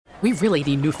We really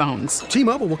need new phones.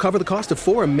 T-Mobile will cover the cost of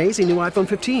 4 amazing new iPhone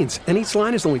 15s, and each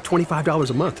line is only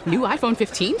 $25 a month. New iPhone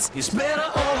 15s? It's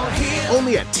better over here.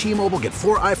 Only at T-Mobile, get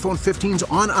 4 iPhone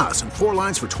 15s on us and 4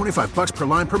 lines for $25 per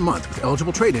line per month with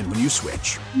eligible trade-in when you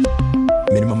switch.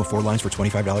 Minimum of 4 lines for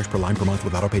 $25 per line per month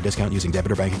with autopay discount using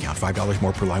debit or bank account. $5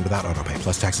 more per line without autopay,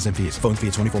 plus taxes and fees. Phone fee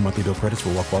at 24 monthly bill credits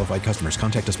for well-qualified customers.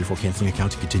 Contact us before canceling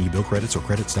account to continue bill credits or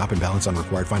credit stop and balance on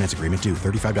required finance agreement due.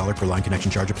 $35 per line connection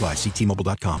charge applies. See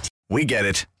T-Mobile.com. We get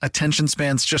it. Attention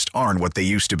spans just aren't what they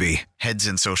used to be. Heads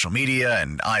in social media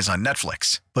and eyes on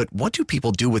Netflix. But what do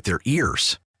people do with their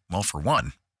ears? Well, for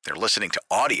one, they're listening to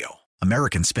audio.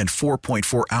 Americans spend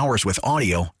 4.4 hours with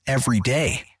audio every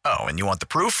day. Oh, and you want the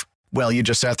proof? Well, you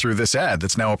just sat through this ad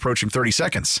that's now approaching 30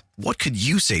 seconds. What could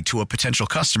you say to a potential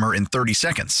customer in 30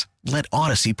 seconds? Let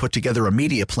Odyssey put together a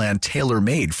media plan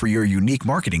tailor-made for your unique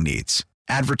marketing needs.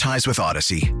 Advertise with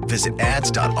Odyssey. Visit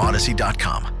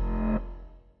ads.odyssey.com.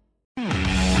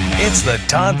 It's the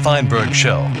Todd Feinberg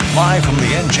Show, live from the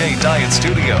NJ Diet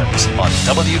Studios on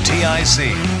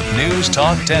WTIC News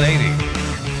Talk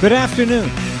 1080. Good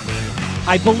afternoon.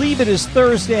 I believe it is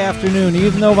Thursday afternoon,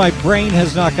 even though my brain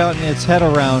has not gotten its head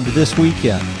around this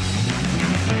weekend.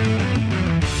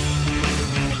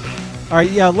 All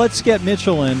right, yeah, let's get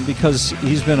Mitchell in because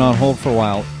he's been on hold for a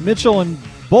while. Mitchell and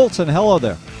Bolton, hello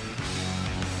there.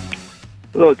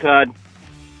 Hello, Todd.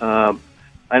 I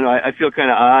know I feel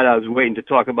kind of odd. I was waiting to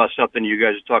talk about something you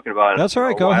guys are talking about. That's all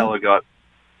right. Go ahead. Ago.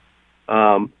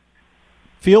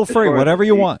 Feel free, whatever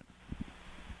you want.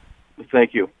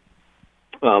 Thank you.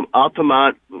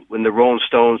 Altamont, when the Rolling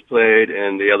Stones played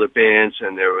and the other bands,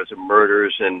 and there was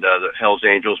murders, and the Hells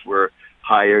Angels were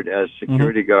hired as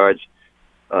security guards.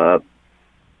 From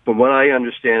what I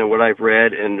understand and what I've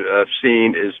read and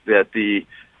seen is that the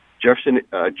Jefferson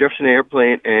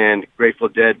Airplane and Grateful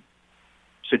Dead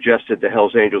suggested the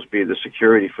Hells Angels be the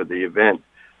security for the event.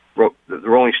 The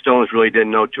Rolling Stones really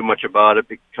didn't know too much about it,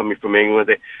 coming from England.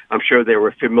 I'm sure they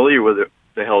were familiar with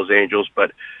the Hells Angels,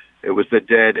 but it was the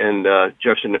Dead and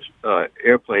Jefferson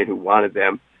Airplane who wanted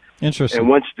them. Interesting. And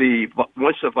once the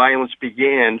violence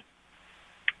began,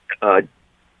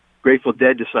 Grateful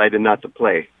Dead decided not to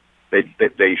play. They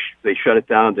shut it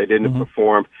down. They didn't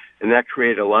perform, and that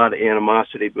created a lot of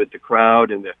animosity with the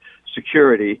crowd and the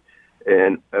security.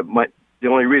 And the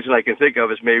only reason I can think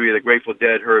of is maybe the Grateful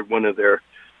Dead heard one of their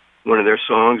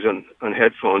songs on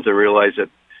headphones and realized that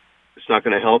it's not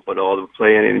going to help at all to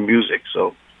play any music.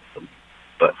 So,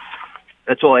 but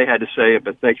that's all I had to say.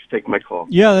 But thanks for taking my call.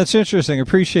 Yeah, that's interesting.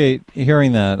 Appreciate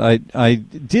hearing that. I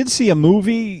did see a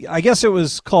movie. I guess it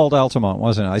was called Altamont,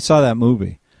 wasn't it? I saw that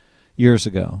movie years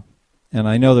ago, and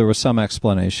I know there was some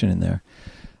explanation in there.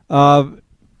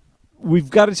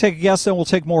 We've got to take a guess, then we'll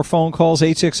take more phone calls,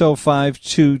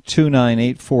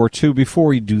 860-522-9842. Before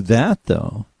we do that,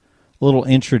 though, a little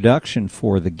introduction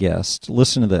for the guest.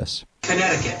 Listen to this.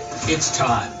 Connecticut, it's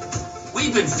time.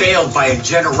 We've been failed by a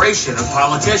generation of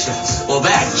politicians. Well,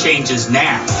 that changes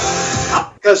now.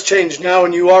 It does change now,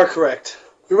 and you are correct.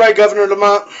 You're right, Governor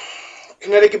Lamont.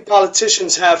 Connecticut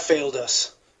politicians have failed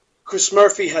us. Chris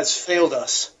Murphy has failed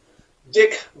us.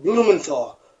 Dick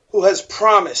Blumenthal, who has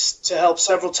promised to help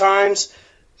several times,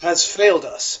 has failed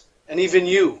us. And even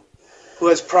you, who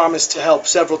has promised to help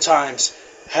several times,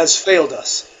 has failed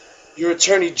us. Your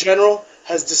Attorney General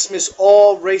has dismissed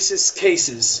all racist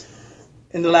cases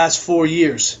in the last 4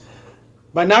 years.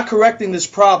 By not correcting this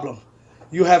problem,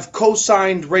 you have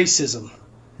co-signed racism.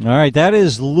 All right, that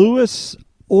is Luis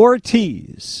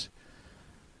Ortiz.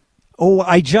 Oh,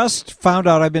 I just found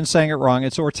out I've been saying it wrong.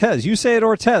 It's Ortez. You say it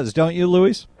Ortez, don't you,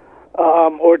 Luis?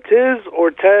 Ortez,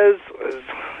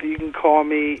 you can call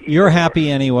me. You're happy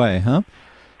anyway, huh?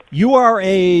 You are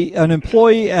an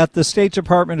employee at the State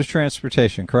Department of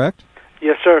Transportation, correct?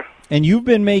 Yes, sir. And you've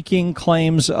been making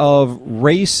claims of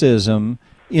racism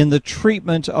in the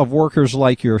treatment of workers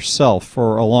like yourself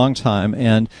for a long time,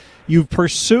 and you've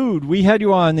pursued. We had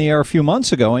you on the air a few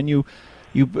months ago, and you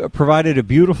provided a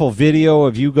beautiful video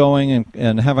of you going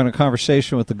and having a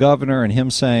conversation with the governor and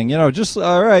him saying, just,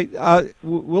 all right,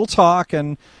 we'll talk,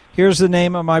 and here's the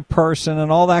name of my person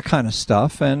and all that kind of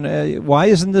stuff. And why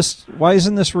isn't this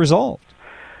resolved?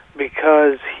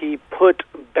 Because he put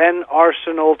Ben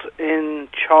Arsenault in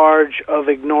charge of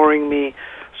ignoring me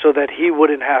so that he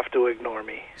wouldn't have to ignore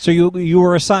me. So you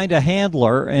were assigned a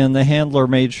handler, and the handler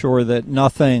made sure that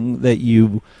nothing that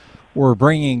you were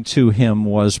bringing to him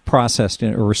was processed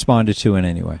or responded to in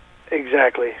any way.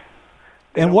 Exactly.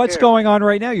 And what's going on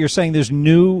right now? You're saying there's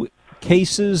new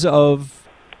cases of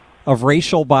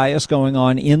racial bias going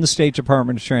on in the State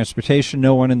Department of Transportation.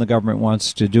 No one in the government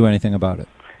wants to do anything about it.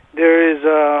 There is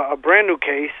a brand new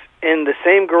case in the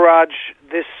same garage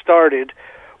this started,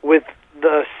 with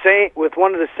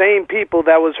one of the same people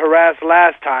that was harassed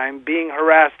last time being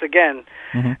harassed again.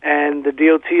 Mm-hmm. And the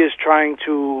DOT is trying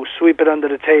to sweep it under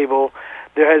the table.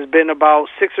 There has been about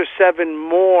 6 or 7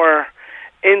 more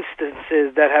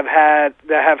instances that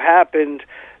have happened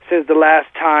since the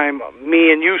last time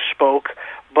me and you spoke,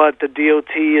 but the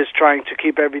DOT is trying to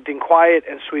keep everything quiet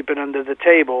and sweep it under the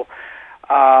table.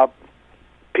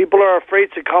 People are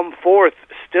afraid to come forth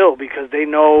still because they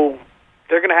know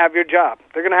they're going to have your job.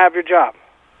 They're going to have your job.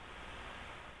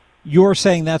 You're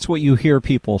saying that's what you hear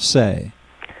people say.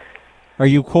 Are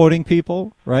you quoting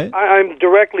people, right? I'm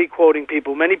directly quoting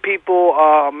people. Many people,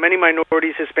 many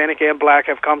minorities, Hispanic and black,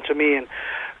 have come to me and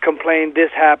complained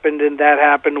this happened and that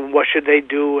happened, what should they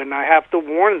do? And I have to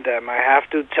warn them. I have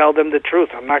to tell them the truth.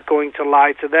 I'm not going to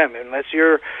lie to them. Unless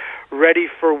you're ready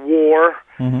for war,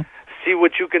 see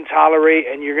what you can tolerate,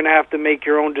 and you're going to have to make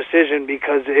your own decision,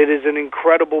 because it is an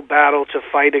incredible battle to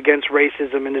fight against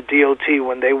racism in the DOT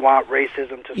when they want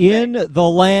racism to stay. In the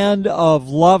land of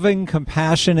loving,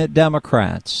 compassionate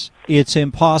Democrats, it's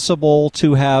impossible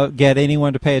to get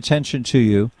anyone to pay attention to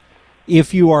you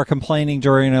if you are complaining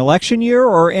during an election year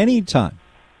or any time.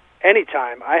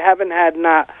 Anytime. I haven't had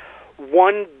not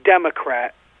one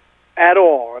Democrat at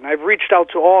all, and I've reached out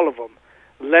to all of them,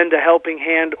 lend a helping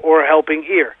hand or a helping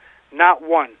ear. Not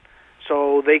one.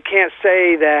 So they can't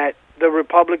say that the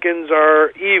Republicans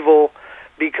are evil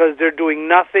because they're doing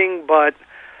nothing but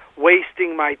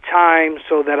wasting my time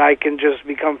so that I can just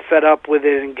become fed up with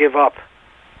it and give up.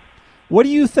 What do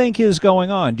you think is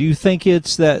going on? Do you think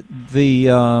it's that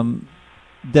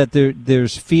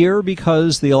there's fear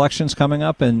because the election's coming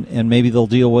up and maybe they'll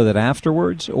deal with it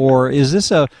afterwards? Or is this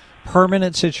a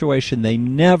permanent situation? They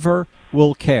never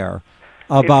will care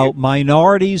about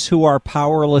minorities who are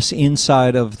powerless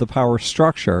inside of the power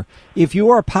structure. If you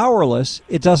are powerless,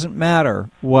 it doesn't matter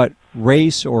what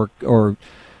race or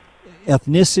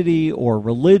ethnicity or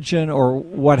religion or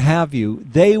what have you,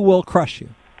 they will crush you.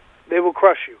 They will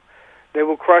crush you. They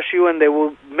will crush you, and they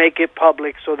will make it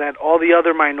public so that all the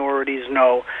other minorities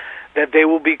know that they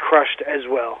will be crushed as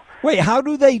well. Wait, how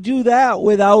do they do that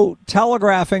without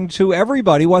telegraphing to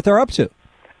everybody what they're up to?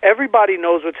 Everybody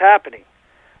knows what's happening.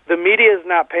 The media is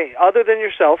not paying, other than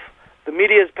yourself, the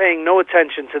media is paying no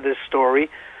attention to this story.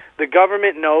 The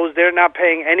government knows they're not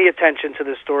paying any attention to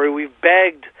this story. We've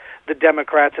begged the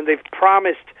Democrats, and they've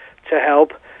promised to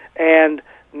help, and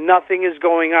nothing is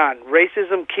going on.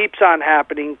 Racism keeps on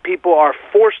happening. People are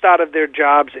forced out of their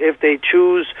jobs if they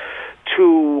choose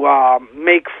to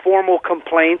make formal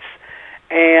complaints.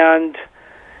 And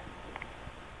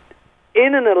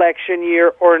in an election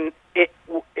year, or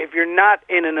if you're not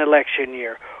in an election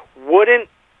year, wouldn't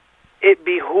it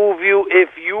behoove you, if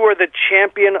you are the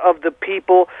champion of the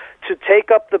people, to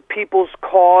take up the people's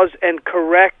cause and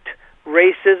correct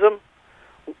racism,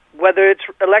 whether it's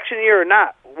election year or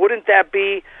not? Wouldn't that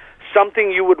be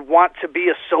something you would want to be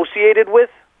associated with?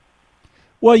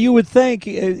 Well, you would think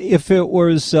if it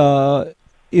was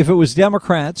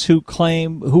Democrats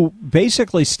who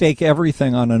basically stake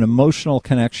everything on an emotional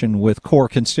connection with core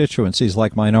constituencies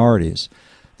like minorities,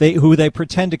 who they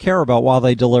pretend to care about while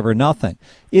they deliver nothing.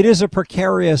 It is a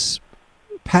precarious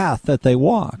path that they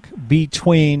walk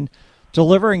between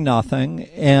delivering nothing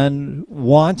and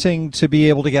wanting to be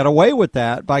able to get away with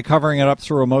that by covering it up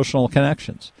through emotional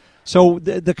connections. So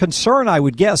the concern, I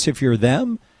would guess, if you're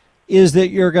them, is that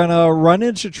you're going to run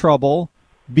into trouble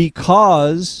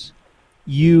because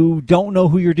you don't know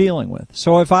who you're dealing with.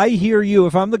 So if I hear you,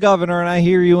 if I'm the governor and I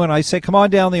hear you and I say, come on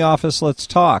down the office, let's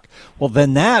talk, well,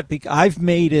 then I've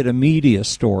made it a media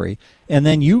story, and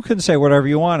then you can say whatever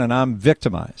you want, and I'm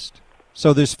victimized.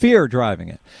 So there's fear driving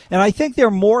it. And I think they're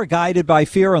more guided by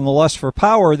fear and the lust for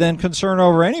power than concern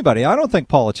over anybody. I don't think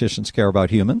politicians care about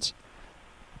humans.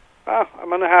 I'm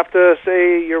going to have to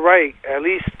say you're right. At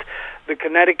least the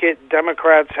Connecticut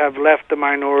Democrats have left the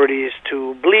minorities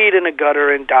to bleed in a gutter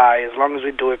and die, as long as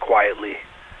we do it quietly.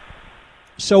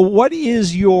 So what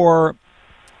is your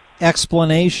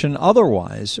explanation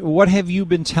otherwise? What have you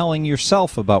been telling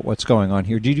yourself about what's going on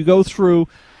here? Did you go through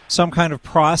some kind of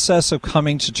process of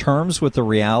coming to terms with the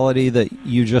reality that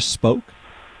you just spoke?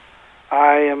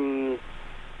 I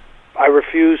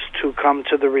refuse to come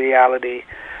to the reality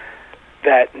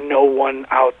that no one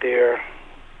out there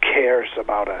cares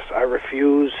about us. I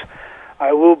refuse.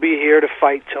 I will be here to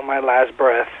fight till my last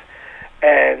breath,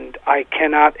 and I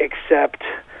cannot accept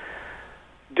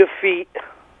defeat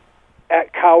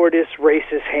at cowardice,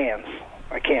 racist hands.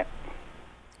 I can't.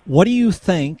 What do you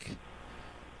think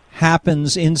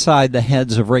happens inside the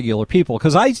heads of regular people?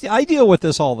 Because I deal with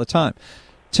this all the time.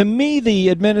 To me, the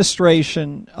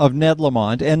administration of Ned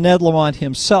Lamont and Ned Lamont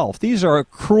himself, these are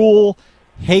cruel,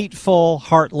 hateful,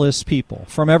 heartless people,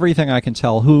 from everything I can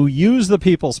tell, who use the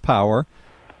people's power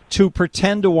to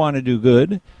pretend to want to do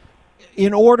good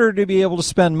in order to be able to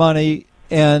spend money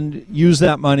and use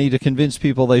that money to convince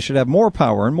people they should have more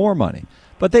power and more money.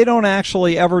 But they don't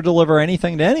actually ever deliver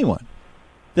anything to anyone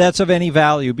that's of any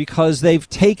value, because they've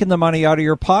taken the money out of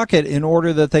your pocket in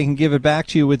order that they can give it back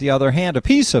to you with the other hand, a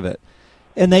piece of it.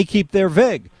 And they keep their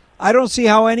vig. I don't see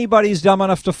how anybody's dumb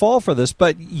enough to fall for this,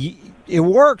 but it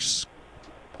works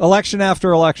election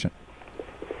after election.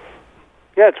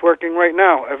 Yeah, it's working right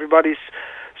now. Everybody's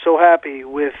so happy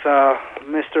with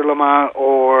Mr. Lamont,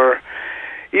 or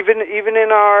even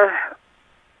in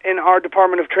our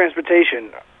Department of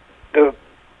Transportation, the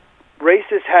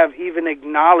racists have even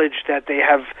acknowledged that they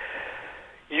have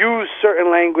used certain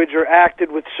language or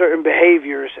acted with certain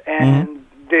behaviors, and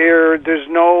there's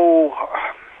no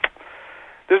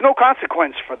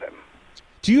consequence for them.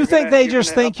 Do you think they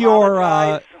just think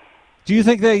you're? Do you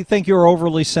think they think you're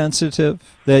overly sensitive?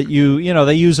 That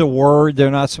they use a word they're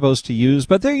not supposed to use,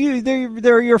 but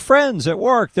they're your friends at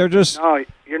work. They're just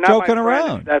you're not joking my friend.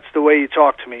 around. That's the way you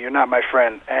talk to me. You're not my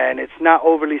friend, and it's not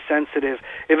overly sensitive.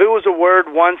 If it was a word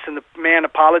once and the man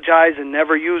apologized and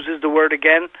never uses the word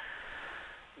again,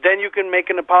 then you can make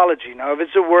an apology. Now, if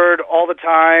it's a word all the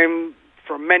time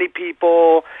from many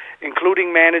people,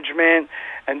 including management,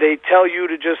 and they tell you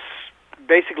to just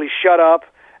basically shut up,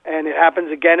 and it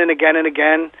happens again and again and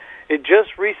again. It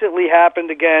just recently happened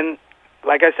again,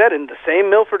 like I said, in the same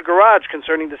Milford garage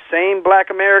concerning the same black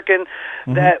American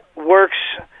that works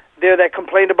there that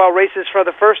complained about racists for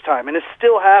the first time, and it's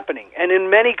still happening. And in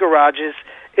many garages,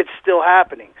 it's still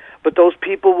happening. But those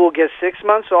people will get 6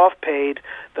 months off paid.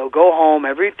 They'll go home.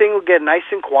 Everything will get nice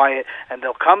and quiet, and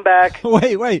they'll come back.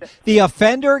 Wait. The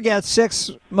offender gets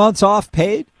 6 months off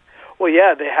paid? Well,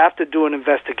 yeah, they have to do an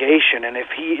investigation, and if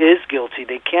he is guilty,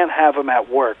 they can't have him at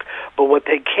work. But what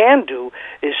they can do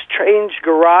is change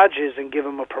garages and give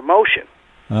him a promotion.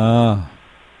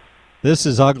 This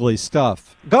is ugly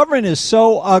stuff. Government is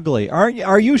so ugly.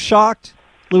 Are you shocked,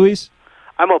 Luis?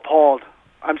 I'm appalled.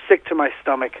 I'm sick to my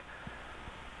stomach.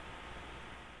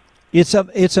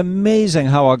 It's amazing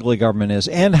how ugly government is,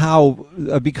 and how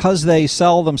because they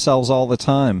sell themselves all the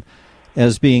time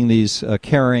as being these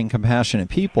caring, compassionate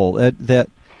people, that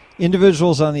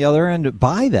individuals on the other end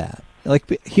buy that.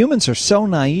 Like, humans are so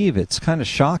naive, it's kind of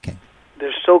shocking.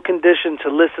 They're so conditioned to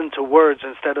listen to words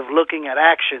instead of looking at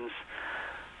actions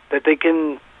that they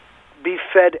can be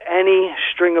fed any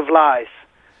string of lies.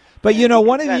 But,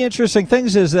 one of the interesting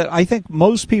things is that I think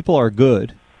most people are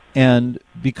good, and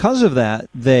because of that,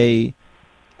 they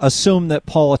assume that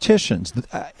politicians,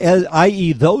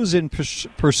 i.e. those in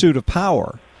pursuit of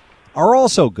power, are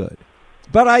also good.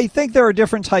 But I think there are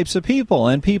different types of people,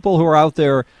 and people who are out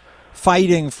there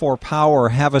fighting for power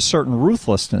have a certain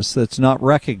ruthlessness that's not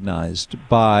recognized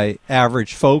by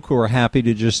average folk who are happy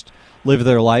to just live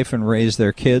their life and raise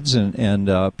their kids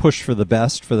and push for the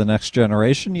best for the next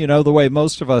generation. The way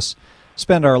most of us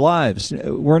spend our lives.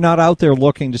 We're not out there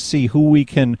looking to see who we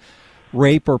can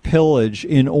rape or pillage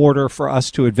in order for us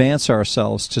to advance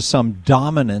ourselves to some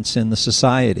dominance in the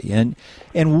society. And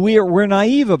we're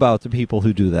naive about the people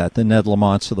who do that, the Ned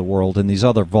Lamonts of the world and these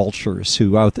other vultures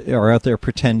who are out there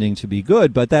pretending to be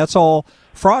good. But that's all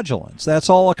fraudulence. That's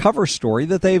all a cover story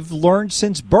that they've learned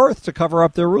since birth to cover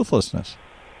up their ruthlessness.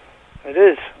 It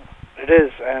is.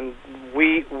 And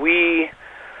we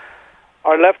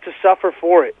are left to suffer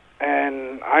for it.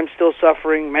 And I'm still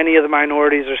suffering. Many of the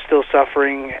minorities are still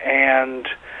suffering. And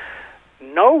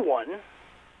no one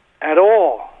at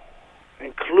all,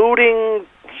 including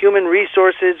human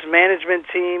resources, management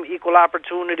team, equal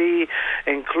opportunity,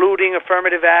 including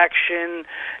affirmative action,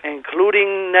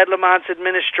 including Ned Lamont's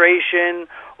administration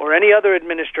or any other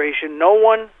administration, no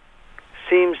one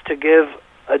seems to give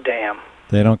a damn.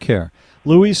 They don't care.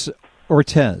 Luis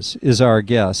Ortiz is our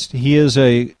guest. He is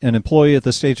an employee at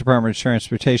the State Department of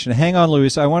Transportation. Hang on,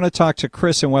 Luis. I want to talk to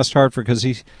Chris in West Hartford because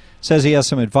he says he has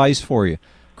some advice for you.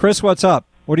 Chris, what's up?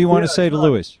 What do you want to say to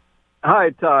Luis?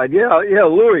 Hi, Todd. Yeah,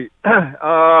 Louis.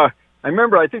 I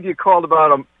remember, I think you called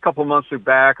about a couple months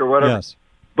back or whatever. Yes.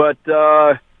 But,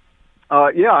 I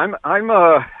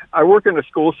work in the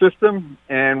school system,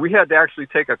 and we had to actually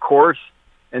take a course,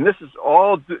 and this is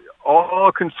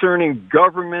all concerning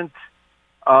government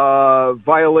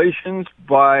violations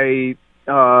by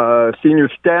senior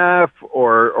staff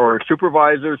or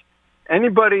supervisors.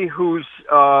 Anybody who's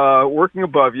working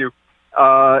above you,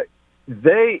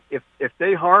 if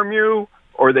they harm you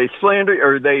or they slander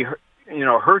or they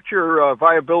hurt your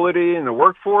viability in the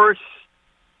workforce,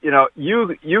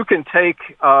 you can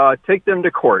take them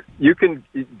to court. You can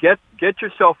get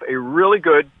yourself a really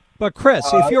good. But Chris,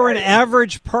 if you're an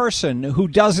average person who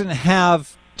doesn't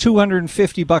have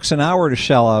 $250 an hour to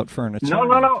shell out for an attorney,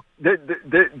 no.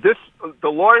 The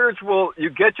lawyers will. You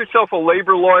get yourself a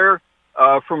labor lawyer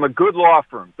from a good law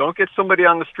firm. Don't get somebody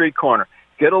on the street corner.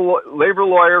 Get a labor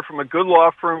lawyer from a good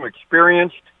law firm,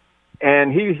 experienced,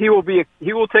 and he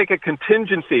will take a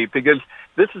contingency, because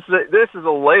this is a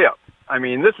layup. I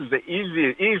mean, this is the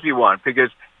easy one, because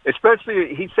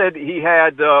especially he said he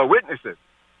had witnesses.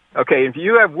 Okay, if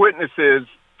you have witnesses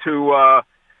to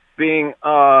being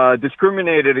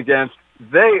discriminated against,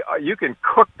 you can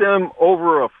cook them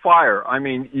over a fire. I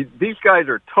mean, these guys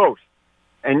are toast,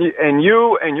 and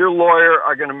you and your lawyer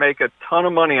are going to make a ton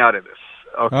of money out of this.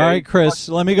 Okay? All right, Chris,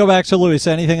 let me go back to Louis.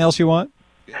 Anything else you want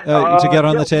to get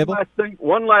on the table?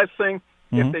 One last thing.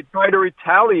 Mm-hmm. If they try to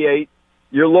retaliate,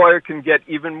 your lawyer can get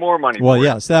even more money. Well,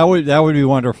 yes, that would be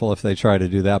wonderful if they try to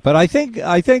do that. But I think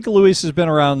Louis has been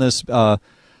around this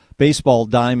baseball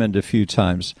diamond a few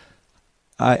times.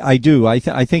 I do. I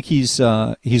think he's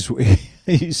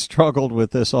struggled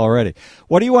with this already.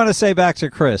 What do you want to say back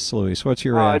to Chris, Louis? What's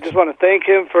your reaction? I just want to thank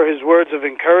him for his words of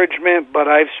encouragement, but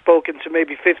I've spoken to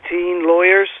maybe 15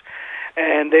 lawyers,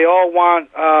 and they all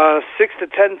want $6,000 to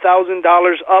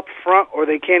 $10,000 up front, or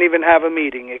they can't even have a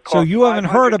meeting. So you haven't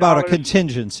heard about a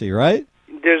contingency, right?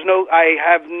 There's no.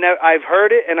 I've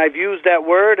heard it, and I've used that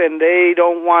word, and they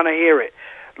don't want to hear it.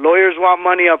 Lawyers want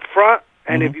money up front.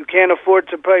 And if you can't afford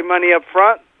to pay money up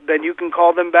front, then you can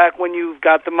call them back when you've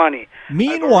got the money.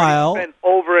 Meanwhile, I've spent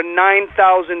over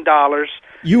 $9,000.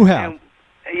 You have?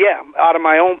 Out of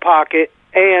my own pocket.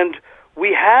 And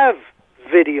we have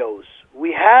videos.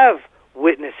 We have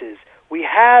witnesses. We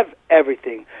have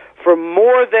everything. For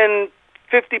more than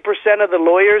 50% of the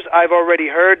lawyers, I've already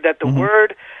heard that the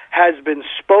word has been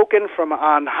spoken from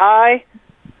on high.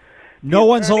 No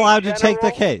one's allowed to take the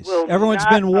case. Everyone's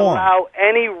been warned. Allow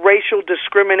any racial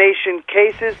discrimination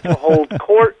cases to hold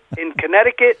court in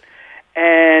Connecticut,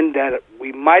 and that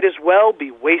we might as well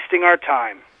be wasting our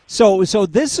time. So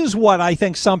this is what I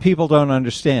think some people don't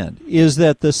understand, is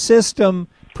that the system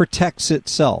protects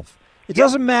itself. It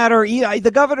doesn't matter. The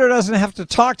governor doesn't have to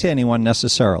talk to anyone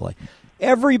necessarily.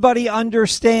 Everybody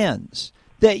understands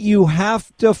that you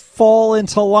have to fall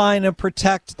into line and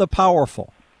protect the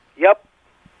powerful. Yep.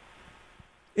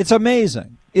 It's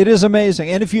amazing. It is amazing.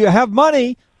 And if you have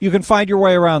money, you can find your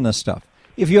way around this stuff.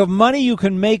 If you have money, you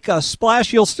can make a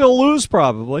splash. You'll still lose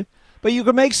probably, but you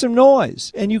can make some noise.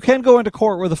 And you can go into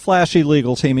court with a flashy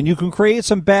legal team, and you can create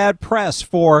some bad press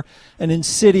for an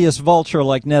insidious vulture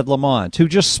like Ned Lamont, who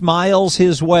just smiles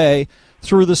his way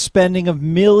through the spending of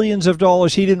millions of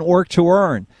dollars he didn't work to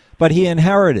earn, but he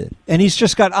inherited. And he's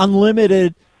just got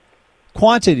unlimited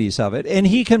quantities of it, and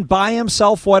he can buy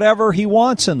himself whatever he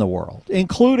wants in the world,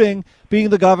 including being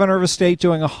the governor of a state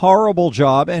doing a horrible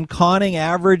job and conning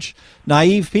average,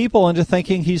 naive people into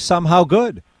thinking he's somehow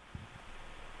good.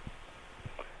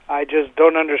 I just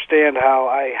don't understand how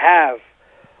I have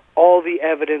all the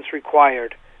evidence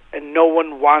required and no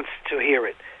one wants to hear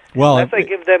it. Well, unless I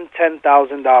give them $10,000.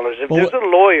 If there's a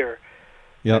lawyer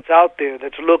that's out there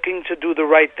that's looking to do the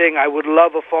right thing, I would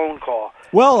love a phone call.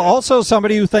 Well, also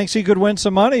somebody who thinks he could win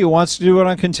some money, who wants to do it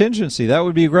on contingency. That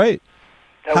would be great.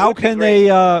 How can they,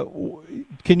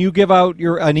 can you give out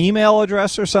an email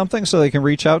address or something so they can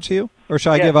reach out to you? Or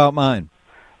should I give out mine?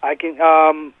 I can,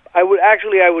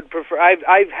 I would prefer,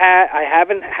 I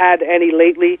haven't had any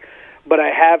lately, but I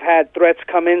have had threats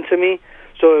come into me.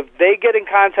 So if they get in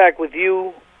contact with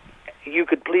you, you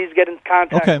could please get in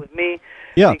contact with me.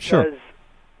 Yeah, sure.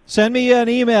 Send me an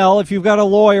email if you've got a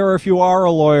lawyer, or if you are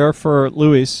a lawyer for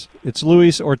Luis. It's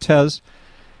Luis Ortiz.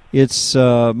 It's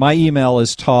my email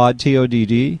is Todd, Todd,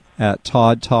 at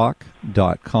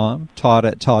toddtalk.com. Todd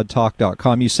at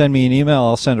toddtalk.com. You send me an email,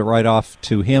 I'll send it right off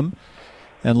to him.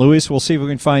 And Luis, we'll see if we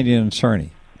can find you an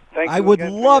attorney. I would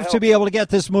love to be able to get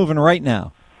this moving right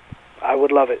now. I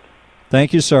would love it.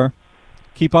 Thank you, sir.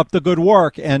 Keep up the good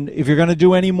work. And if you're going to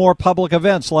do any more public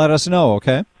events, let us know,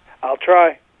 okay? I'll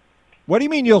try. What do you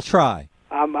mean you'll try?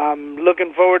 I'm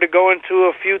looking forward to going to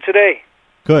a few today.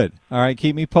 Good. All right,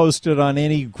 keep me posted on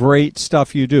any great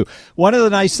stuff you do. One of the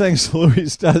nice things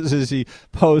Luis does is he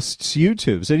posts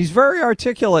YouTubes, and he's very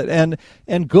articulate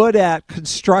and good at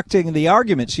constructing the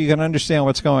argument so you can understand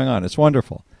what's going on. It's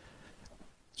wonderful.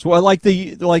 So I like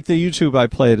the YouTube I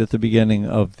played at the beginning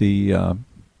of the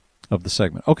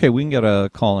segment. Okay, we can get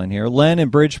a call in here. Len in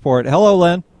Bridgeport. Hello,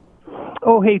 Len.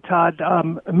 Oh, hey, Todd.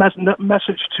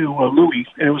 Message to Louis,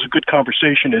 and it was a good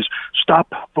conversation, is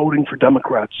stop voting for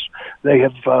Democrats. They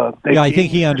have... I think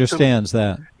he understands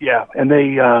that. Yeah, and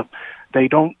they They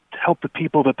don't help the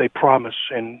people that they promise,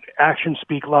 and actions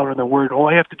speak louder than words. All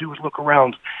I have to do is look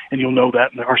around, and you'll know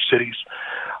that in our cities.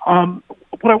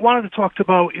 What I wanted to talk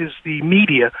about is the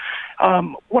media.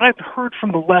 What I've heard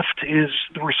from the left is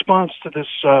the response to this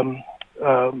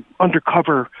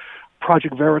undercover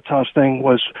Project Veritas thing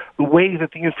was the way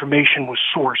that the information was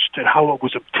sourced and how it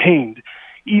was obtained.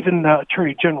 Even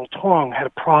Attorney General Tong had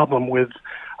a problem with,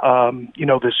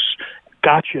 this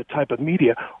gotcha type of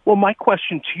media. Well, my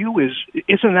question to you is,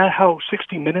 isn't that how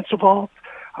 60 Minutes evolved?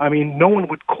 I mean, no one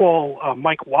would call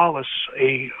Mike Wallace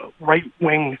a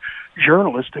right-wing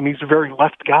journalist. I mean, he's a very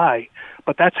left guy.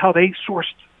 But that's how they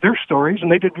sourced their stories,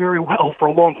 and they did very well for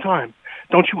a long time.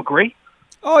 Don't you agree?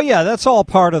 Oh, yeah, that's all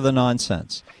part of the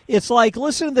nonsense. It's like,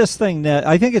 listen to this thing, Ned.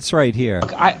 I think it's right here.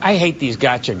 I hate these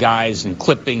gotcha guys and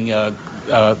clipping the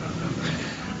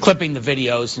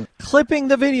videos. Clipping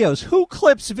the videos. Who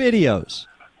clips videos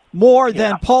more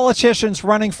than politicians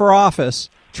running for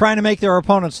office trying to make their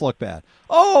opponents look bad?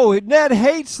 Oh, Ned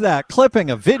hates that,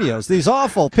 clipping of videos. These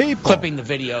awful people. Clipping the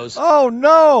videos. Oh,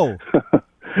 no.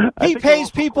 He pays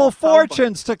people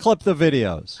fortunes to clip the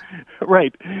videos.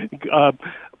 Right.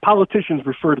 Politicians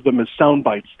refer to them as sound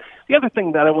bites. The other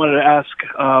thing that I wanted to ask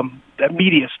that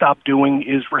media stopped doing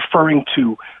is referring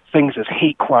to things as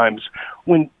hate crimes.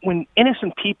 When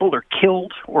innocent people are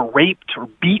killed or raped or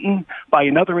beaten by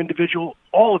another individual,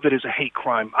 all of it is a hate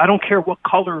crime. I don't care what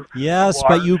color. Yes,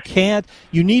 but you can't.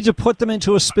 You need to put them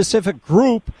into a specific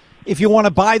group if you want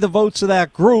to buy the votes of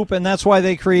that group, and that's why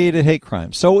they created hate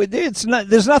crimes. So it's not.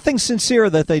 There's nothing sincere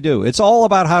that they do. It's all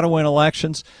about how to win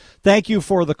elections. Thank you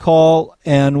for the call,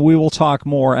 and we will talk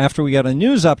more after we get a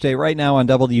news update right now on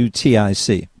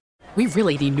WTIC. We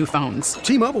really need new phones.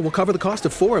 T-Mobile will cover the cost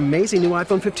of 4 amazing new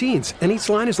iPhone 15s, and each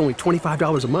line is only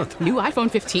 $25 a month. New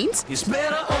iPhone 15s? It's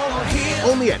better over here.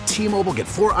 Only at T-Mobile, get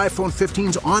 4 iPhone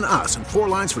 15s on us and 4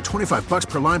 lines for $25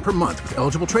 per line per month with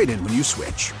eligible trade-in when you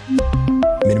switch.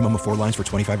 Minimum of 4 lines for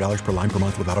 $25 per line per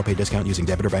month with autopay discount using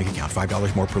debit or bank account.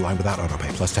 $5 more per line without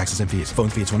autopay, plus taxes and fees. Phone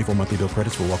fee at 24 monthly bill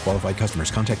credits for well-qualified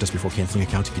customers. Contact us before canceling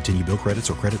account to continue bill credits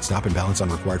or credit stop and balance on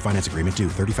required finance agreement due.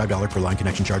 $35 per line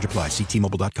connection charge applies. See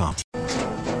T-Mobile.com.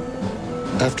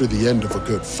 After the end of a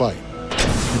good fight,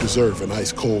 you deserve an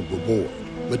ice-cold reward.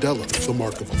 Modelo is the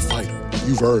mark of a fighter.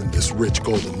 You've earned this rich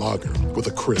golden lager with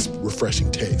a crisp, refreshing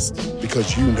taste.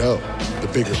 Because you know, the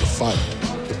bigger the fight,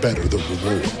 the better the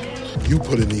reward. You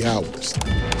put in the hours,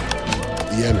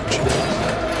 the energy,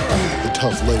 the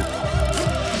tough labor.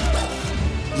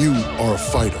 You are a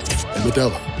fighter, and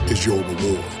Modelo is your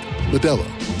reward. Modelo,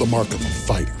 the mark of a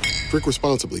fighter. Drink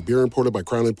responsibly. Beer imported by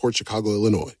Crown Imports, Chicago,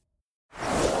 Illinois.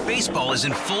 Baseball is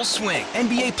in full swing.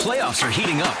 NBA playoffs are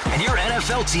heating up, and your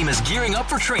NFL team is gearing up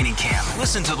for training camp.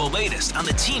 Listen to the latest on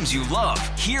the teams you love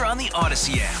here on the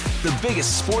Odyssey app. The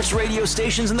biggest sports radio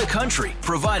stations in the country,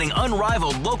 providing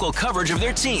unrivaled local coverage of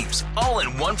their teams, all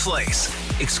in one place.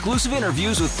 Exclusive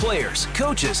interviews with players,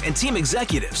 coaches, and team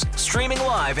executives, streaming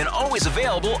live and always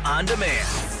available on demand.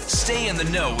 Stay in the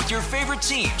know with your favorite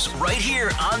teams right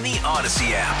here on the Odyssey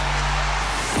app.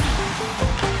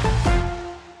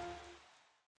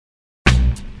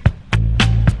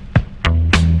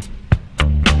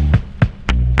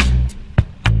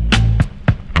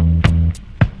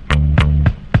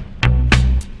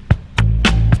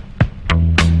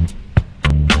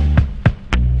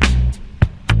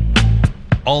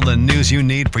 All the news you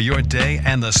need for your day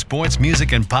and the sports,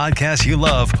 music, and podcasts you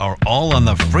love are all on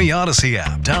the free Odyssey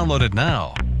app. Download it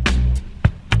now.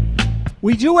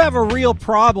 We do have a real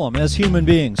problem as human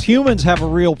beings. Humans have a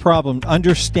real problem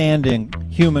understanding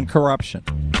human corruption.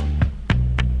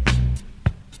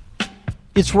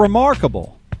 It's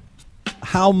remarkable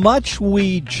how much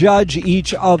we judge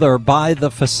each other by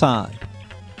the facade.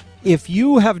 If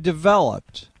you have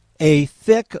developed a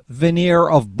thick veneer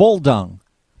of bull dung,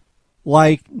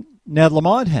 like Ned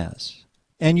Lamont has,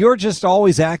 and you're just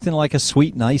always acting like a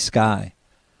sweet, nice guy,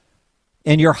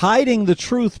 and you're hiding the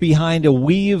truth behind a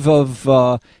weave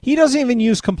of, he doesn't even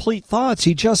use complete thoughts,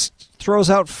 he just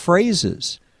throws out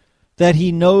phrases that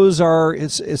he knows are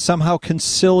is somehow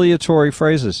conciliatory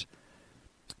phrases.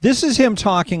 This is him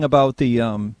talking about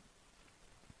the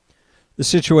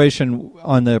situation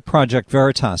on the Project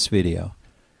Veritas video.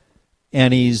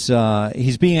 And he's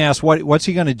being asked what's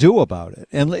he going to do about it,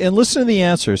 and listen to the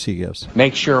answers he gives.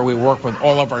 Make sure we work with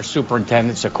all of our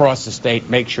superintendents across the state.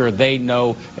 Make sure they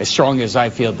know as strong as I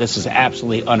feel this is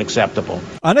absolutely unacceptable.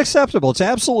 Unacceptable. It's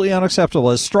absolutely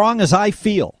unacceptable. As strong as I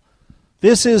feel,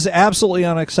 this is absolutely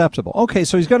unacceptable. Okay,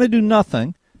 so he's going to do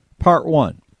nothing. Part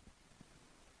one.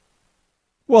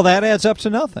 Well, that adds up to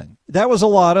nothing. That was a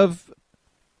lot of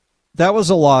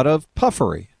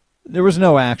puffery. There was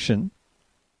no action.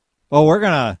 Oh, we're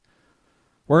gonna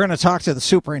talk to the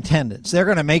superintendents. They're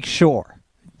gonna make sure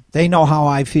they know how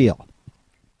I feel.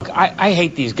 I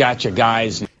hate these gotcha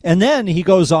guys. And then he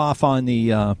goes off on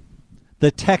the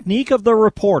technique of the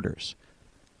reporters.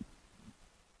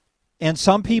 And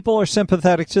some people are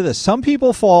sympathetic to this. Some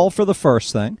people fall for the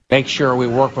first thing. Make sure we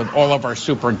work with all of our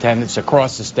superintendents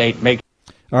across the state.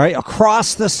 All right,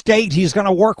 across the state, he's going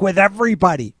to work with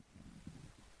everybody.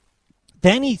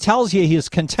 Then he tells you his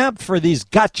contempt for these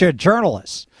gotcha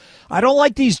journalists. I don't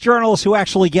like these journalists who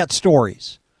actually get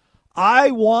stories.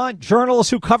 I want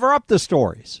journalists who cover up the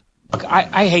stories. Look,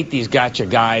 I hate these gotcha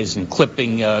guys and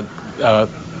clipping the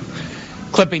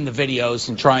videos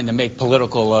and trying to make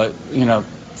political,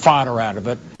 fodder out of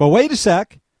it. But wait a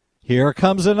sec. Here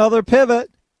comes another pivot.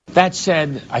 That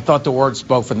said, I thought the words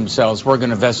spoke for themselves. We're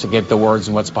going to investigate the words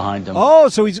and what's behind them. Oh,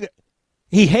 so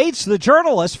he hates the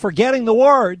journalists for getting the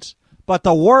words, but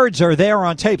the words are there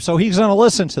on tape, so he's going to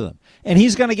listen to them, and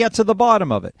he's going to get to the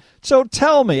bottom of it. So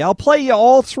tell me, I'll play you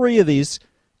all three of these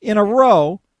in a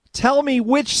row. Tell me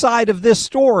which side of this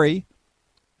story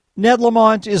Ned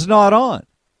Lamont is not on.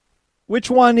 Which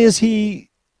one is he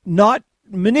not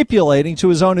manipulating to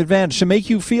his own advantage to make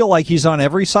you feel like he's on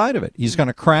every side of it? He's going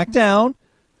to crack down,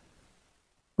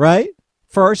 right?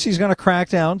 First, he's going to crack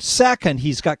down. Second,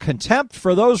 he's got contempt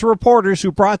for those reporters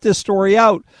who brought this story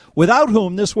out, without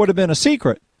whom this would have been a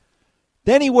secret.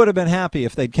 Then he would have been happy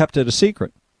if they'd kept it a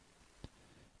secret.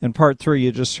 And part three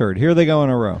you just heard. Here they go in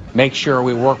a row. Make sure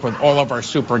we work with all of our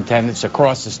superintendents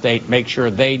across the state. Make sure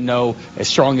they know, as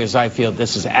strong as I feel,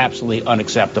 this is absolutely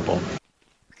unacceptable.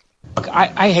 Look,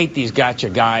 I hate these gotcha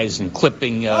guys and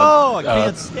clipping. I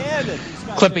can't stand it.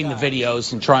 Clipping the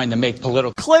videos and trying to make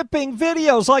political. Clipping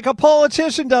videos like a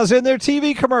politician does in their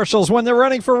TV commercials when they're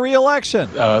running for re-election.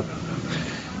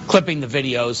 Clipping the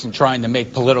videos and trying to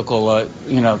make political,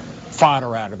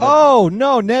 fodder out of it. Oh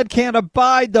no, Ned can't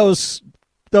abide those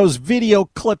video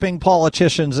clipping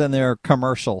politicians in their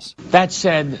commercials. That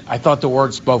said, I thought the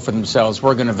words spoke for themselves.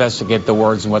 We're going to investigate the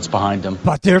words and what's behind them.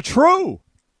 But they're true.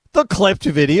 The clipped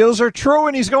videos are true,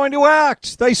 and he's going to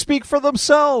act. They speak for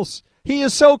themselves. He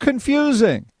is so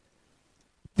confusing.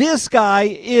 This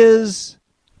guy is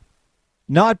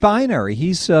not binary.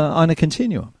 He's on a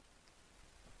continuum.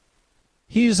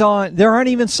 There aren't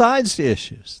even sides to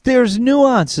issues. There's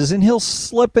nuances, and he'll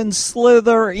slip and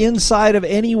slither inside of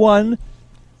anyone.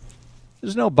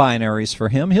 There's no binaries for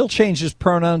him. He'll change his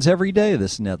pronouns every day,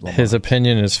 this Ned Lamont. His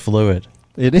opinion is fluid.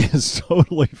 It is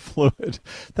totally fluid.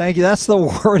 Thank you. That's the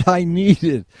word I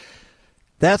needed.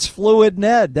 That's Fluid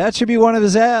Ned. That should be one of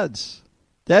his ads.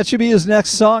 That should be his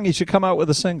next song. He should come out with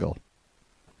a single.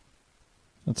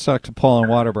 Let's talk to Paul in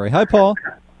Waterbury. Hi, Paul.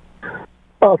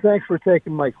 Oh, thanks for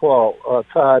taking my call,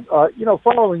 Todd.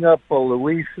 Following up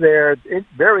Luis there,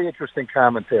 very interesting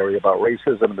commentary about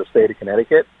racism in the state of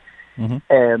Connecticut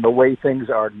and the way things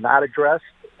are not addressed.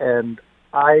 And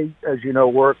I, as you know,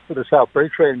 work for the Southbury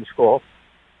Training School.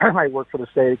 I work for the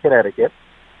state of Connecticut.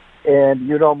 And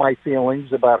you know my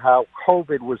feelings about how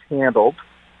COVID was handled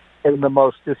in the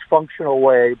most dysfunctional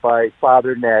way by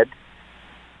Father Ned.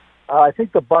 I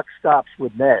think the buck stops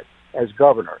with Ned as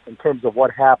governor in terms of what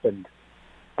happened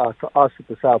to us at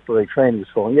the Southbury Training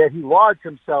School. And yet he lauds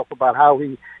himself about how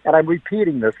he, and I'm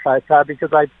repeating this, Todd,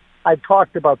 because I've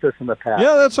talked about this in the past.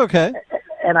 Yeah, that's okay.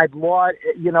 And I'd laud,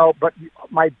 but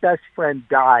my best friend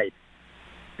died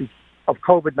of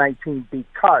COVID-19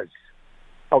 because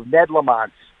of Ned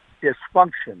Lamont's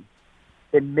dysfunction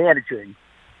in managing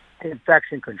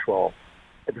infection control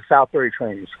at the Southbury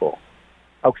Training School.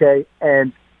 Okay?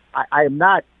 And I am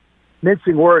not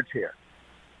mincing words here.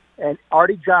 And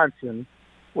Artie Johnson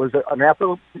was an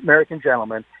African-American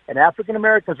gentleman, and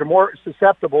African-Americans are more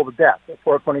susceptible to death,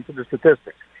 according to the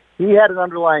statistics. He had an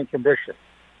underlying condition,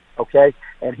 okay?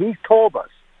 And he told us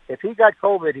if he got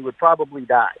COVID, he would probably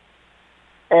die.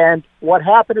 And what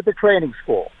happened at the training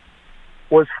school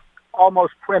was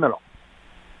almost criminal.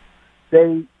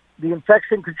 The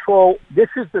infection control, this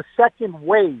is the second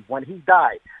wave when he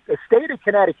died. The state of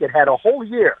Connecticut had a whole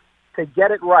year to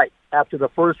get it right after the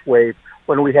first wave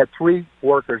when we had 3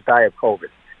 workers die of COVID.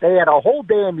 They had a whole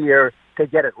damn year to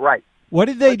get it right. What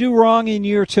did they do wrong in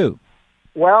year 2?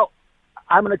 Well,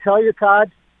 I'm going to tell you,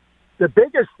 Todd, the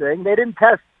biggest thing, they didn't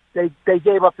test. They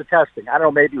gave up the testing. I don't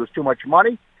know, maybe it was too much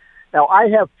money. Now, I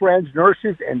have friends,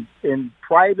 nurses, in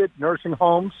private nursing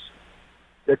homes.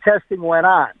 The testing went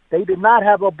on. They did not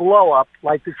have a blow-up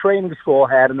like the training school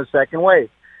had in the second wave.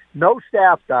 No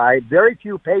staff died. Very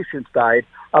few patients died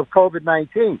of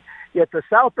COVID-19. Yet the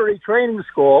Southbury Training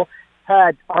School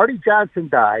had Artie Johnson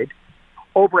died.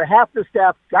 Over half the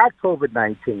staff got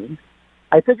COVID-19.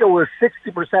 I think it was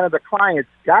 60% of the clients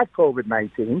got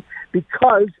COVID-19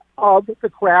 because of the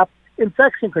crap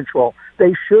infection control.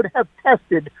 They should have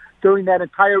tested during that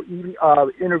entire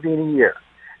intervening year.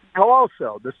 Now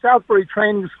also, the Southbury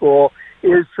Training School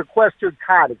is sequestered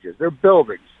cottages. They're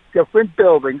buildings, different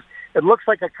buildings. It looks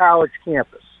like a college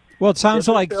campus. Well, it sounds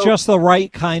like just the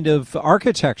right kind of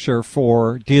architecture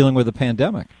for dealing with a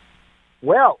pandemic.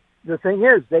 Well, the thing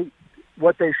is,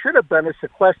 what they should have done is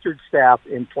sequestered staff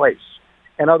in place.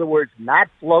 In other words, not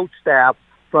float staff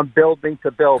from building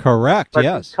to building. Correct,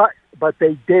 yes. But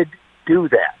they did do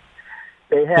that.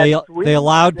 They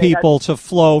allowed people to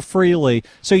flow freely.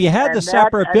 So you had the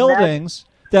separate buildings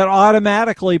that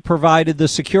automatically provided the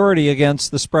security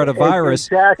against the spread of virus,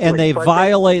 exactly,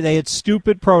 and they had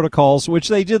stupid protocols, which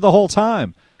they did the whole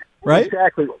time, right?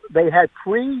 Exactly. They had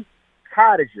 3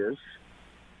 cottages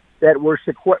that were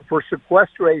for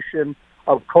sequestration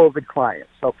of COVID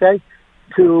clients, okay,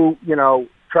 to,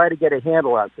 try to get a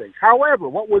handle on things. However,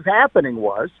 what was happening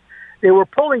was they were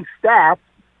pulling staff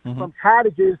from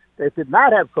cottages that did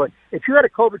not have COVID. If you had a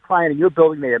COVID client in your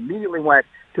building, they immediately went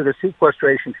to the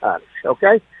sequestration cottage,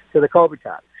 okay, to the COVID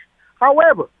cottage.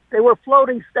 However, they were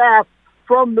floating staff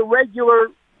from the regular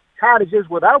cottages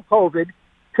without COVID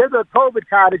to the COVID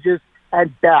cottages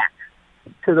and back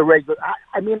to the regular.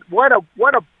 I mean, what a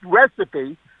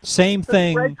recipe. Same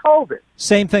thing. To spread COVID.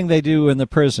 Same thing they do in the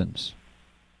prisons.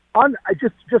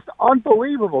 Just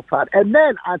unbelievable, Todd. And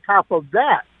then on top of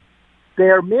that, they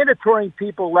are mandatoring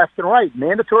people left and right,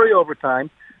 mandatory overtime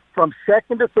from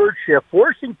second to third shift,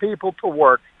 forcing people to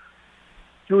work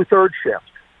through third shift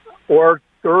or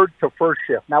third to first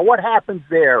shift. Now, what happens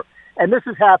there, and this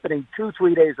is happening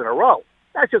 2-3 days in a row,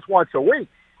 not just once a week.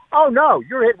 Oh, no,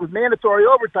 you're hit with mandatory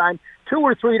overtime 2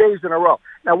 or 3 days in a row.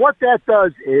 Now, what that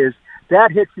does is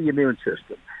that hits the immune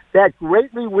system. That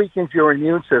greatly weakens your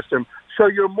immune system, so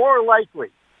you're more likely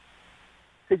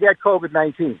to get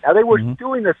COVID-19. Now, they were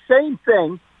doing the same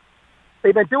thing.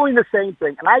 They've been doing the same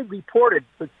thing, and I reported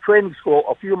the training school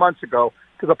a few months ago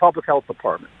to the public health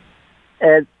department,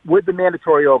 and with the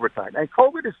mandatory overtime. And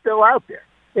COVID is still out there.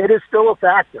 It is still a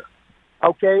factor,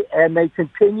 okay? And they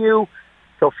continue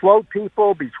to float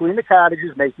people between the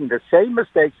cottages, making the same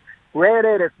mistakes.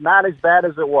 Granted, it's not as bad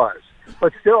as it was,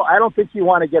 but still, I don't think you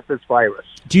want to get this virus.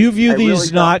 Do you view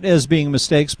these not as being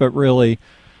mistakes, but really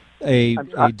a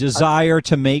desire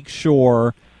to make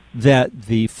sure that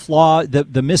the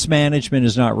mismanagement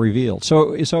is not revealed?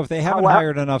 So if they haven't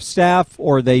hired enough staff,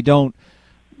 or they don't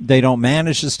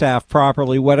manage the staff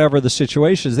properly, whatever the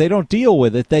situation is, they don't deal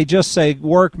with it. They just say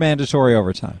work mandatory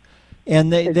overtime.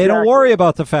 And they don't worry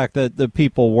about the fact that the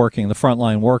people working, the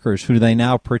frontline workers, who they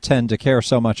now pretend to care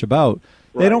so much about,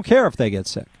 they don't care if they get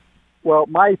sick. Well,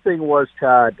 my thing was,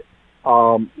 Todd,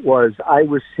 was I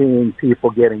was seeing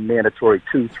people getting mandatory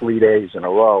 2-3 days in a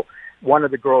row. One of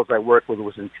the girls I worked with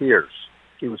was in tears.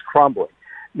 She was crumbling.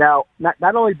 Now,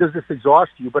 not only does this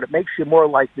exhaust you, but it makes you more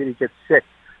likely to get sick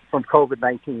from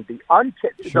COVID-19. The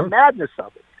madness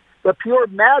of it, the pure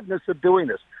madness of doing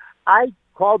this. I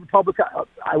called the public.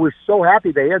 I was so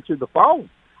happy they answered the phone.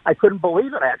 I couldn't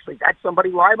believe it. I actually got somebody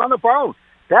live on the phone.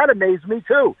 That amazed me,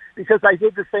 too, because I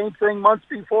did the same thing months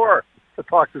before to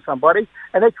talk to somebody,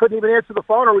 and they couldn't even answer the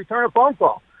phone or return a phone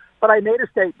call. But I made a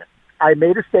statement. I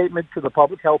made a statement to the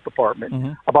public health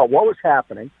department about what was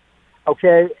happening,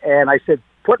 okay, and I said,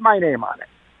 put my name on it.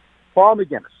 Paul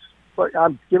McGinnis. But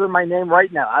I'm giving my name right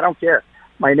now. I don't care.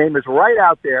 My name is right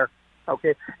out there,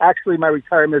 okay. Actually, my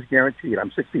retirement is guaranteed.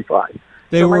 I'm 65.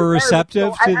 They were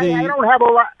receptive to the... I don't have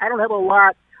a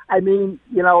lot. I mean,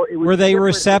 it was... Were they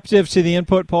receptive to the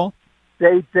input, Paul?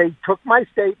 They took my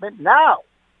statement. Now,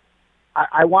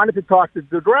 I wanted to talk to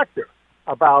the director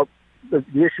about the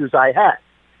issues I had.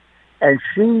 And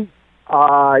she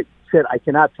said, I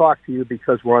cannot talk to you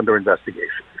because we're under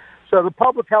investigation. So the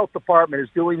public health department is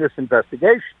doing this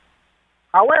investigation.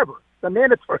 However, the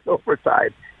mandatory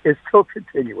overtime is still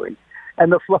continuing,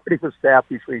 and the floating of staff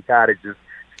between cottages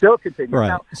still continues. Right.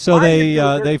 Now, so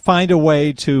they find a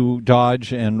way to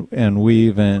dodge and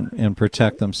weave and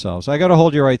protect themselves. I got to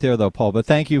hold you right there, though, Paul, but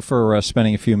thank you for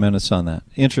spending a few minutes on that.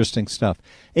 Interesting stuff.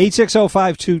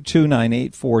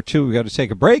 860-522-9842. We've got to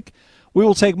take a break. We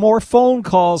will take more phone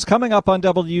calls coming up on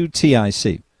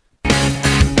WTIC.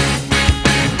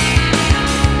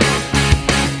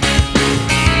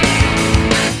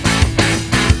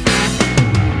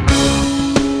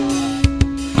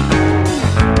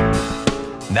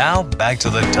 Now, back to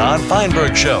the Todd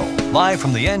Feinberg Show, live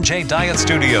from the NJ Diet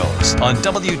Studios on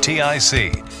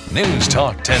WTIC News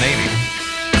Talk 1080.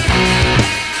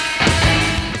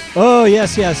 Oh,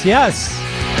 yes, yes, yes.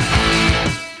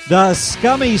 The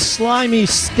scummy, slimy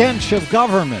stench of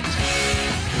government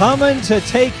coming to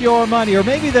take your money. Or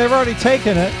maybe they've already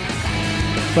taken it,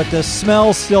 but the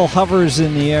smell still hovers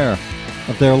in the air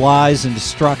of their lies and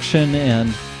destruction and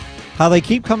how they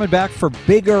keep coming back for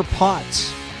bigger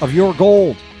pots of your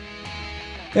gold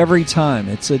every time.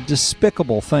 It's a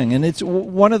despicable thing. And it's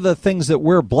one of the things that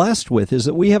we're blessed with is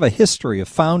that we have a history of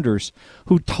founders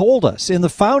who told us, in the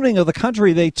founding of the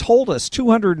country, they told us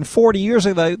 240 years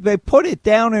ago, they put it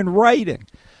down in writing.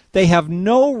 They have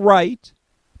no right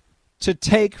to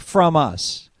take from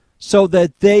us so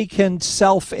that they can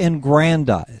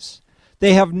self-aggrandize.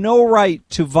 They have no right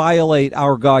to violate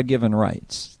our God-given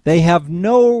rights. They have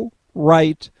no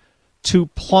right to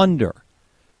plunder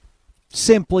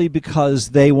simply because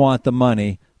they want the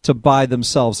money to buy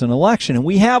themselves an election. And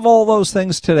we have all those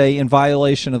things today in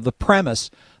violation of the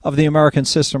premise of the American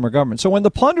system of government. So when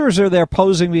the plunderers are there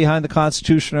posing behind the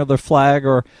Constitution or the flag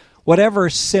or whatever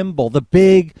symbol, the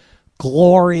big,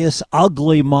 glorious,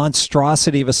 ugly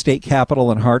monstrosity of a state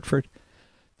capitol in Hartford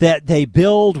that they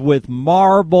build with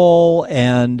marble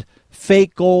and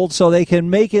fake gold so they can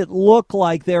make it look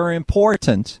like they're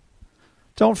important,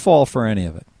 don't fall for any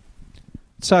of it.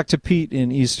 Let's talk to Pete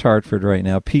in East Hartford right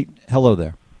now. Pete, hello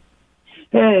there.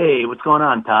 Hey, what's going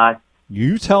on, Todd?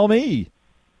 You tell me.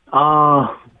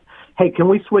 Hey, can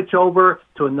we switch over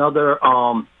to another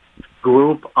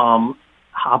group?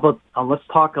 How about let's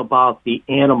talk about the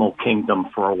animal kingdom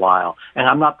for a while. And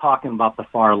I'm not talking about the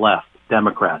far left,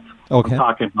 Democrats. Okay. I'm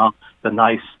talking about the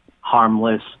nice,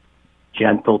 harmless,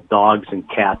 gentle dogs and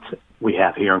cats we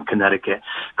have here in Connecticut.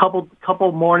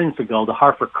 Couple mornings ago, the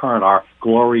Hartford Courant, our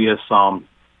glorious,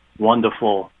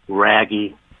 wonderful,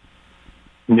 raggy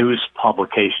news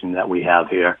publication that we have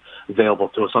here available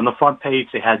to us. On the front page,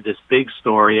 they had this big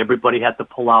story. Everybody had to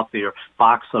pull out their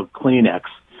box of Kleenex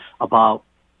about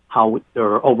how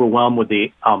they're overwhelmed with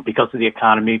the because of the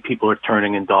economy. People are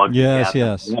turning in dogs. Yes, and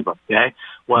cats. yes. Okay.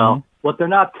 Well, what they're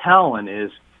not telling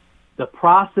is the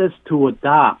process to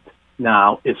adopt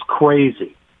now is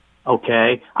crazy.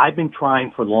 Okay, I've been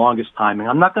trying for the longest time, and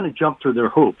I'm not going to jump through their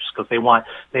hoops because they want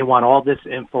all this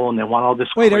info and they want all this.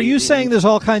 Wait, are crazy you saying there's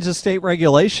all kinds of state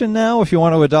regulation now if you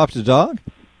want to adopt a dog?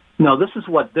 No, this is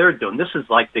what they're doing. This is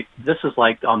like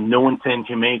Newington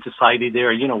Humane Society.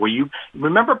 There, where you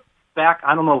remember back.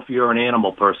 I don't know if you're an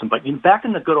animal person, but back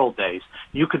in the good old days,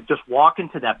 you could just walk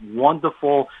into that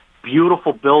wonderful,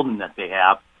 beautiful building that they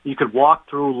have. You could walk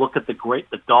through, look at the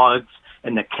dogs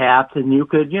and the cats, and you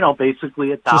could,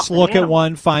 basically adopt. Just look at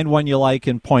one, find one you like,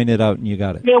 and point it out, and you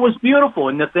got it. Yeah, it was beautiful.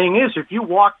 And the thing is, if you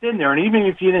walked in there, and even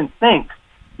if you didn't think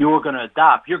you were going to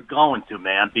adopt, you're going to,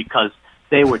 man, because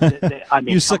they were.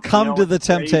 You succumbed to the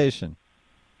temptation.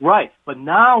 Right. But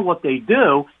now what they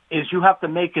do is you have to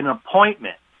make an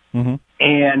appointment. Mm-hmm.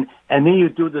 And then you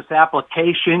do this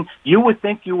application. You would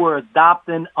think you were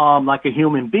adopting like a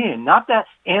human being. Not that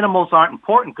animals aren't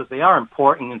important, because they are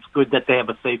important, and it's good that they have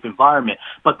a safe environment.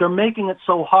 But they're making it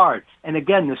so hard. And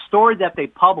again, the story that they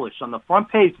published on the front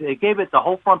page, they gave it the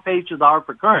whole front page of the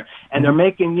Hartford Courant, and they're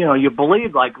making, you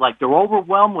believe like they're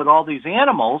overwhelmed with all these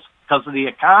animals because of the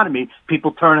economy,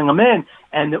 people turning them in.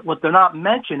 And what they're not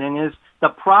mentioning is the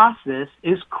process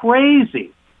is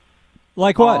crazy.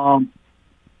 Like what?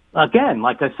 Again,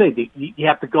 like I said, you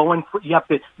have to go in. You have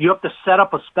to set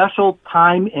up a special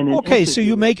time and an Okay, so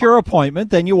you make your appointment,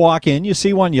 then you walk in, you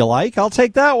see one you like. I'll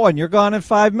take that one. You're gone in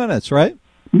 5 minutes, right?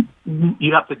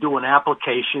 You have to do an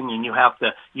application, and you have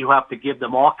to give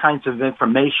them all kinds of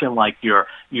information, like your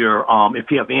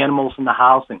if you have animals in the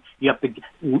house, and you have to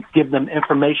give them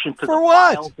information to For the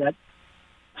what? file that.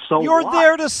 So you're what?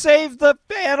 there to save the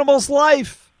animal's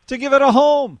life, to give it a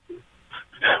home.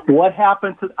 What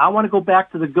happened to? I want to go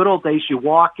back to the good old days. You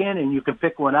walk in and you can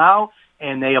pick one out,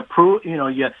 and they approve.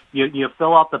 You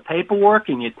fill out the paperwork,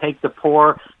 and you take the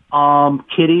poor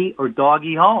kitty or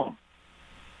doggy home.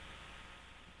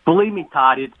 Believe me,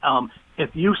 Todd.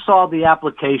 If you saw the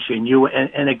application,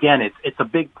 and again, it's a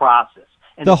big process.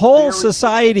 And the whole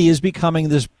society is becoming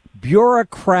this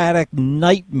bureaucratic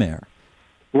nightmare.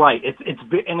 Right.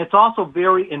 It's also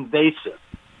very invasive.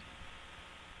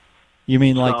 You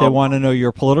mean like they want to know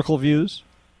your political views?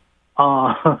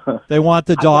 They want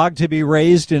the dog to be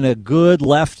raised in a good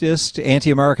leftist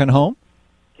anti-American home?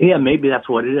 Yeah, maybe that's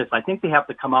what it is. I think they have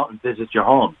to come out and visit your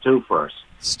home, too, first.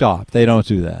 Stop. They don't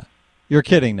do that. You're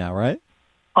kidding now, right?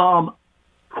 I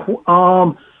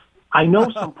know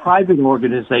some private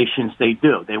organizations, they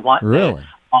do. They want... Really?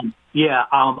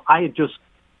 I had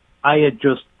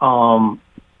just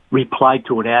replied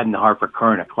to an ad in the Hartford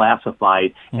Courant, a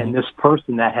classified, and this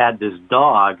person that had this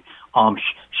dog,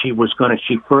 she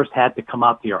first had to come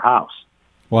out to your house.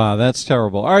 Wow, that's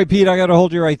terrible. All right, Pete, I got to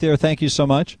hold you right there. Thank you so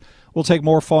much. We'll take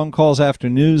more phone calls after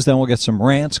news, then we'll get some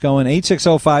rants going.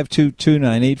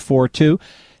 860-522-9842.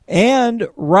 And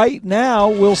right now,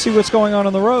 we'll see what's going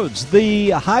on the roads. The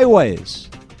highways,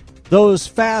 those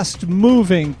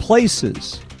fast-moving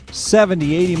places,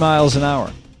 70, 80 miles an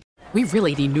hour. We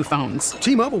really need new phones.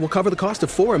 T-Mobile will cover the cost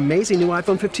of 4 amazing new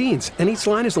iPhone 15s, and each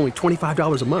line is only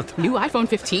 $25 a month. New iPhone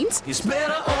 15s? It's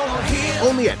better over here.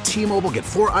 Only at T-Mobile, get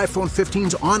 4 iPhone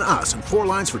 15s on us and 4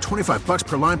 lines for $25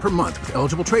 per line per month with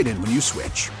eligible trade-in when you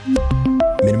switch.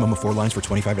 Minimum of 4 lines for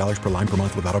 $25 per line per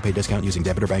month with autopay discount using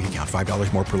debit or bank account.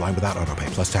 $5 more per line without autopay,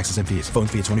 plus taxes and fees. Phone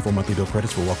fee at 24 monthly bill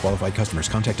credits for well-qualified customers.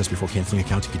 Contact us before canceling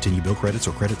account to continue bill credits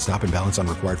or credit stop and balance on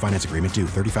required finance agreement due.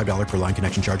 $35 per line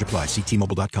connection charge applies. See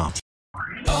T-Mobile.com.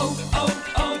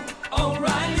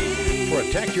 O'Reilly.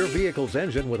 Protect your vehicle's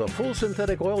engine with a full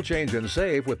synthetic oil change and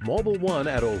save with Mobil 1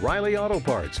 at O'Reilly Auto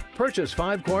Parts. Purchase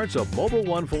 5 quarts of Mobil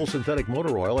 1 full synthetic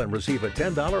motor oil and receive a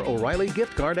 $10 O'Reilly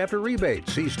gift card after rebate.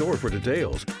 See store for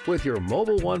details. With your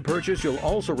Mobil 1 purchase, you'll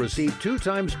also receive 2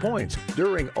 times points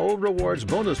during O Rewards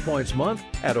Bonus Points Month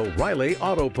at O'Reilly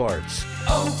Auto Parts.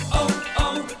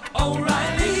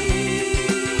 O'Reilly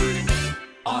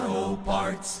Auto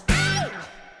Parts.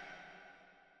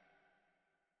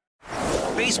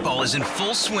 Baseball is in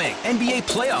full swing. NBA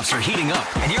playoffs are heating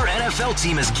up, and your NFL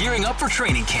team is gearing up for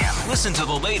training camp. Listen to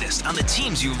the latest on the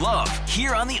teams you love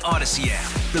here on the Odyssey app.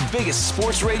 The biggest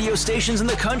sports radio stations in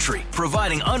the country,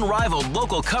 providing unrivaled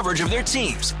local coverage of their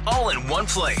teams, all in one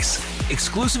place.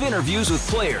 Exclusive interviews with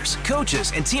players,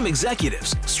 coaches, and team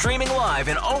executives, streaming live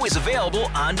and always available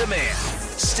on demand.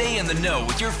 Stay in the know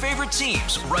with your favorite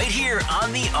teams right here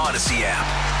on the Odyssey app.